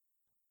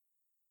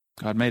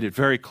 God made it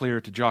very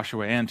clear to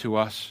Joshua and to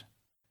us.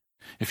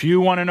 If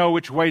you want to know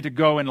which way to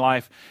go in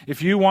life,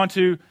 if you want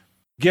to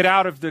get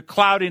out of the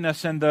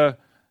cloudiness and the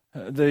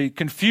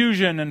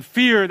confusion and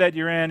fear that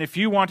you're in, if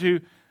you want to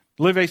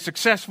live a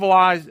successful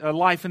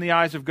life in the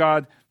eyes of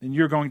God, then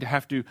you're going to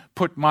have to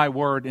put my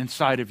word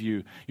inside of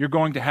you. You're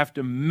going to have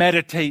to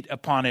meditate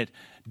upon it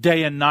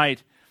day and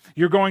night.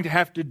 You're going to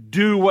have to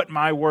do what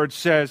my word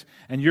says,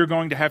 and you're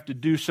going to have to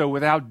do so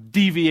without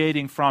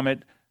deviating from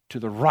it to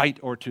the right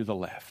or to the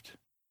left.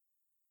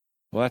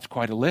 Well, that's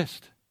quite a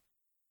list.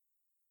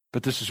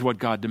 But this is what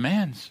God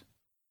demands.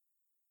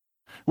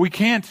 We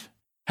can't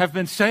have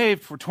been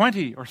saved for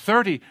 20 or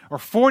 30 or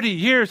 40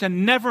 years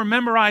and never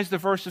memorize the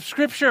verse of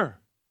Scripture.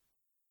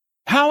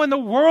 How in the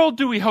world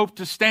do we hope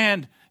to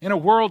stand in a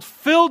world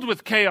filled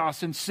with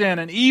chaos and sin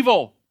and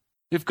evil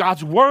if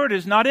God's word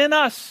is not in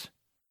us?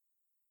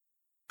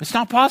 It's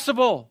not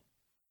possible.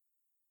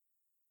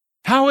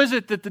 How is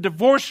it that the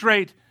divorce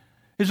rate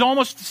is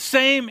almost the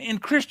same in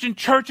Christian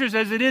churches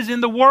as it is in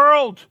the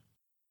world?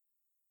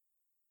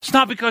 It's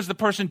not because the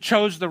person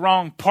chose the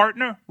wrong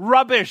partner.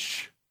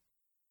 Rubbish.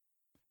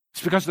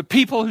 It's because the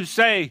people who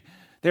say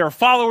they are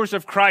followers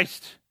of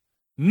Christ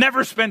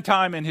never spend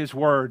time in His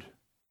Word.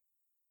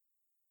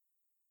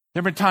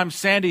 There have been times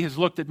Sandy has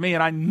looked at me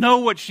and I know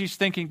what she's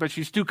thinking, but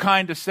she's too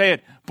kind to say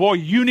it. Boy,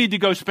 you need to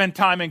go spend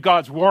time in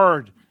God's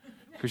Word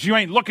because you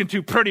ain't looking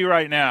too pretty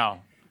right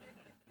now.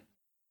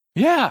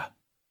 Yeah.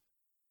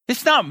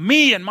 It's not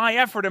me and my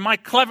effort and my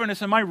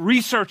cleverness and my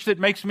research that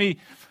makes me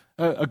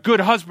a good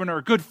husband or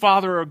a good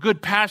father or a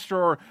good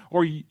pastor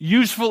or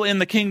useful in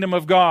the kingdom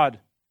of God.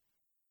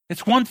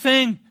 It's one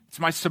thing. It's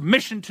my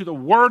submission to the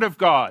Word of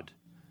God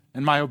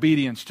and my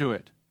obedience to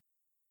it.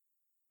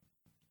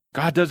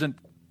 God doesn't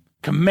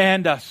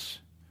command us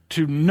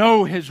to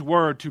know His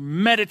Word, to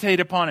meditate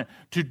upon it,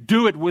 to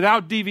do it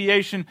without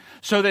deviation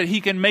so that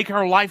He can make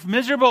our life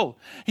miserable.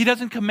 He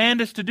doesn't command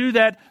us to do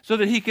that so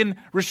that He can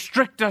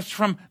restrict us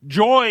from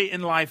joy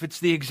in life. It's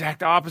the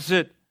exact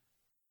opposite.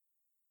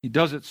 He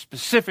does it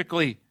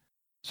specifically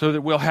so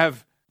that we'll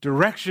have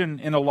direction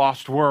in a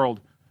lost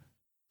world,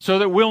 so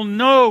that we'll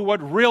know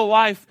what real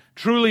life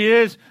truly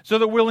is, so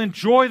that we'll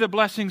enjoy the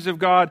blessings of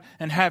God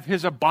and have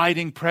His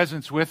abiding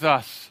presence with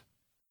us.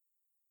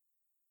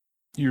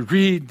 You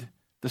read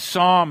the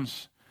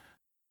Psalms.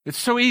 It's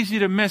so easy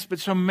to miss, but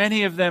so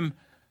many of them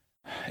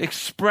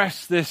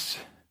express this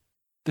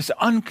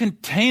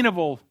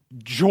uncontainable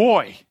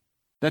joy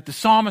that the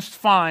psalmist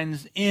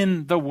finds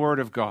in the Word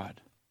of God.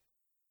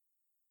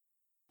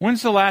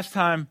 When's the last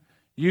time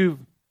you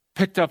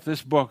picked up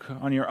this book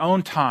on your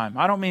own time?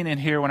 I don't mean in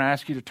here when I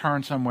ask you to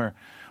turn somewhere.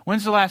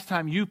 When's the last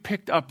time you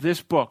picked up this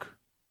book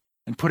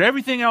and put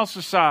everything else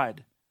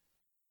aside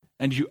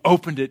and you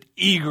opened it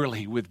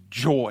eagerly with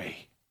joy?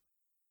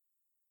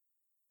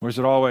 Or is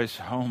it always,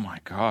 oh my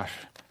gosh,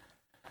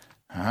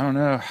 I don't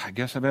know, I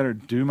guess I better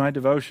do my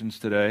devotions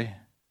today?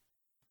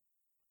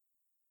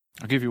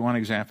 I'll give you one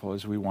example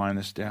as we wind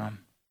this down.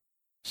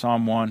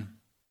 Psalm 1.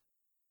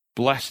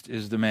 Blessed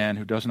is the man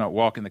who does not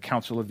walk in the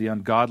counsel of the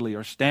ungodly,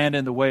 or stand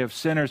in the way of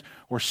sinners,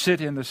 or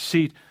sit in the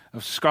seat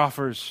of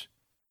scoffers.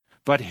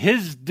 But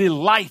his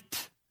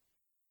delight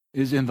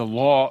is in the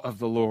law of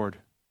the Lord.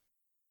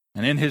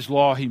 And in His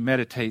law he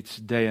meditates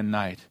day and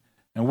night.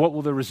 And what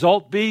will the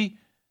result be?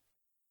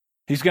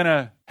 He's going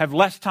to have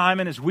less time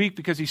in his week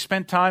because he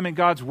spent time in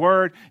God's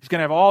Word. He's going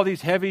to have all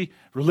these heavy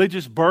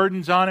religious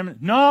burdens on him.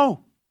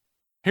 No.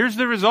 Here's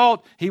the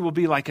result. He will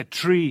be like a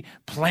tree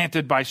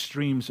planted by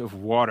streams of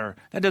water.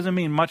 That doesn't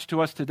mean much to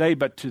us today,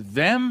 but to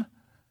them,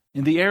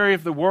 in the area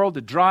of the world,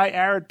 the dry,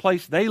 arid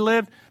place they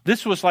lived,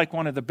 this was like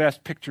one of the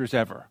best pictures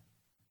ever.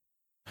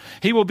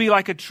 He will be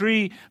like a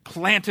tree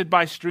planted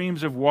by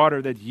streams of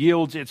water that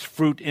yields its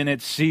fruit in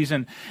its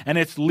season, and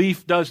its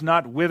leaf does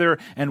not wither,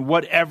 and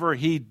whatever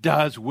he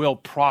does will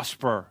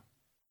prosper.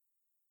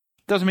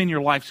 Doesn't mean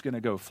your life's going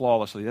to go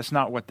flawlessly. That's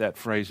not what that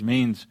phrase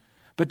means.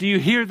 But do you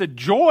hear the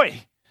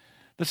joy?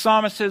 The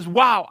psalmist says,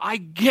 wow, I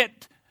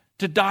get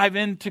to dive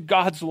into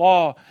God's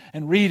law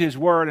and read his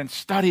word and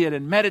study it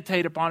and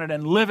meditate upon it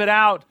and live it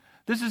out.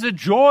 This is a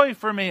joy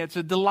for me. It's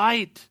a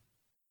delight.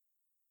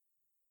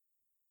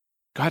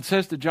 God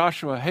says to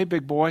Joshua, hey,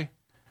 big boy,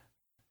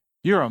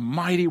 you're a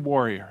mighty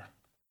warrior.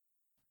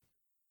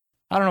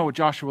 I don't know what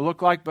Joshua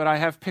looked like, but I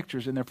have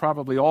pictures, and they're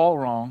probably all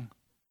wrong.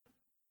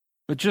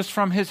 But just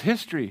from his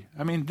history,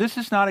 I mean, this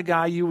is not a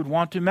guy you would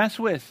want to mess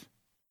with.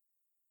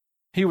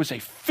 He was a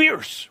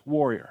fierce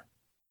warrior.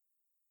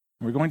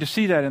 We're going to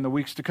see that in the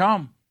weeks to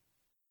come.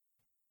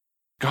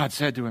 God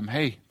said to him,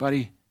 hey,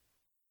 buddy,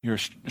 you're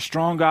a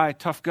strong guy,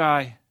 tough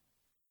guy,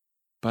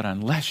 but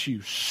unless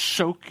you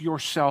soak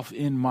yourself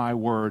in my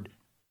word,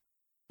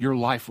 your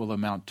life will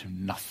amount to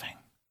nothing.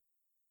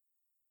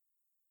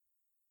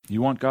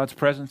 You want God's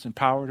presence and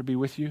power to be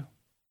with you?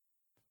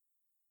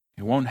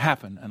 It won't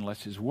happen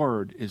unless his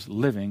word is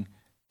living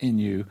in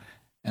you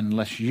and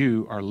unless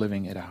you are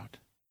living it out.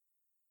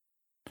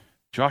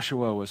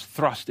 Joshua was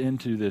thrust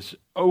into this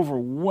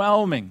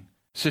overwhelming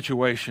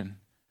situation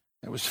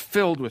that was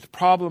filled with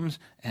problems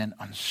and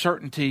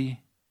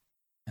uncertainty.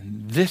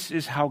 And this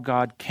is how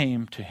God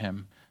came to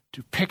him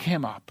to pick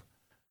him up,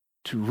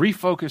 to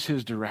refocus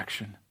his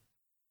direction.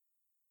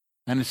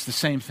 And it's the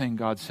same thing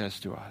God says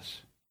to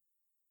us.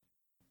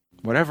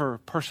 Whatever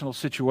personal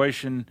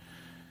situation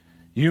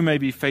you may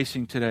be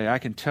facing today, I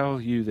can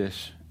tell you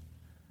this.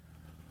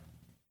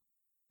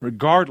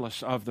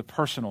 Regardless of the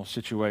personal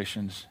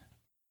situations,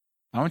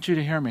 I want you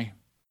to hear me.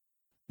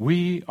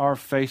 We are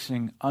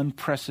facing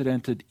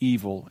unprecedented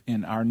evil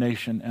in our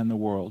nation and the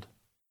world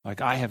like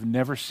I have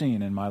never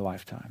seen in my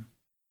lifetime.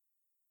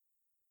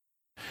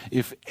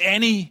 If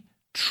any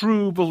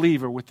true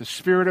believer with the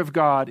Spirit of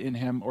God in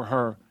him or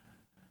her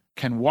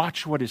can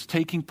watch what is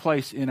taking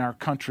place in our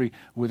country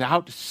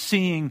without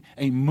seeing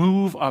a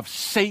move of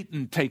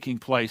Satan taking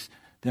place,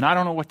 then I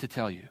don't know what to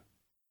tell you.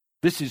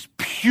 This is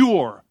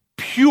pure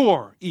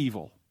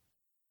evil.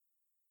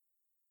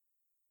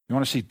 You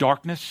want to see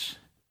darkness?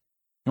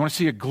 You want to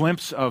see a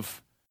glimpse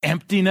of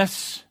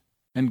emptiness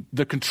and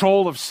the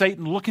control of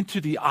Satan? Look into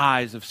the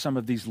eyes of some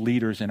of these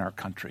leaders in our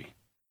country.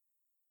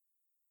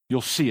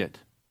 You'll see it.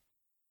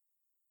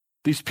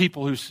 These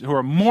people who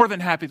are more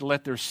than happy to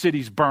let their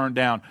cities burn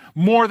down,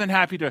 more than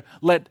happy to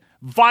let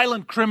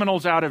violent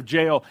criminals out of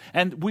jail.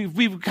 And we've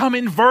become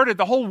inverted.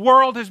 The whole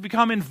world has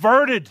become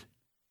inverted.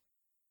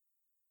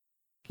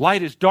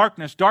 Light is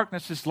darkness.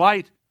 Darkness is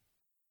light.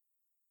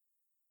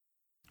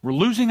 We're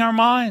losing our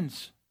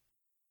minds.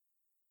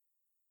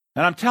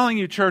 And I'm telling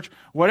you, church,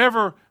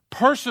 whatever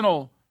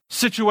personal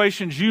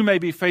situations you may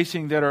be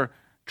facing that are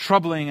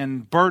troubling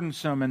and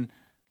burdensome and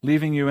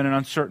leaving you in an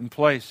uncertain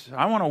place,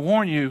 I want to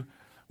warn you,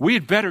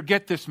 we'd better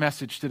get this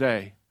message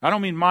today. I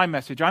don't mean my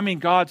message. I mean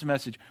God's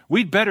message.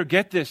 We'd better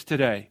get this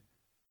today.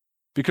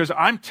 Because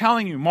I'm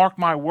telling you, mark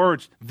my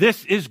words,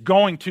 this is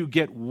going to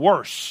get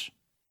worse.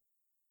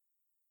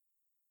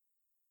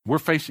 We're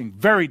facing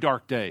very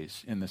dark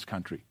days in this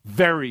country.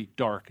 Very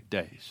dark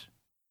days.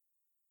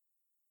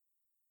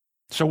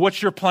 So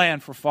what's your plan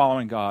for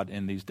following God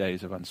in these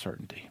days of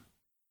uncertainty?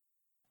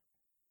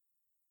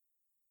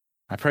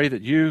 I pray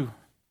that you,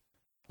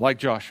 like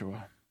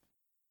Joshua,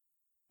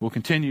 will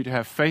continue to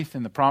have faith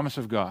in the promise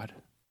of God,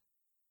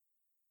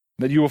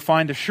 that you will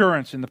find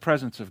assurance in the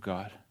presence of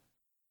God,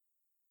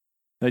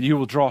 that you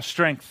will draw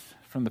strength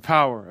from the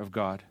power of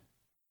God,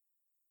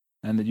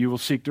 and that you will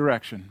seek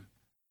direction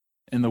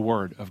in the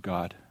Word of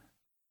God.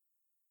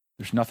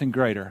 There's nothing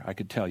greater I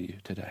could tell you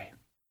today.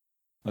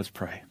 Let's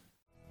pray.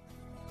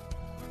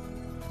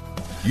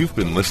 You've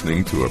been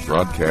listening to a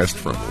broadcast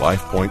from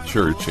Life Point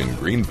Church in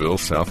Greenville,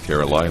 South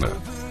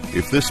Carolina.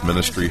 If this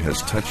ministry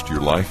has touched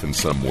your life in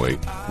some way,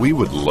 we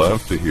would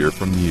love to hear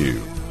from you.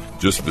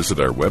 Just visit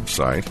our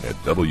website at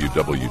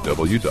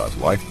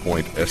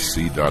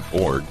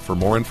www.lifepointsc.org for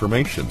more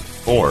information.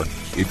 Or,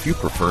 if you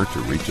prefer to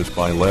reach us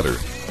by letter,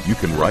 you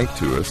can write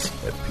to us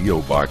at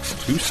P.O. Box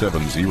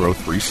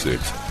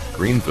 27036,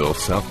 Greenville,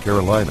 South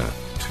Carolina,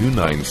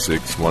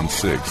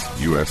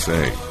 29616,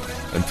 USA.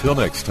 Until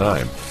next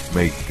time,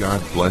 may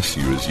God bless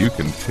you as you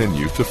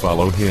continue to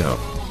follow Him.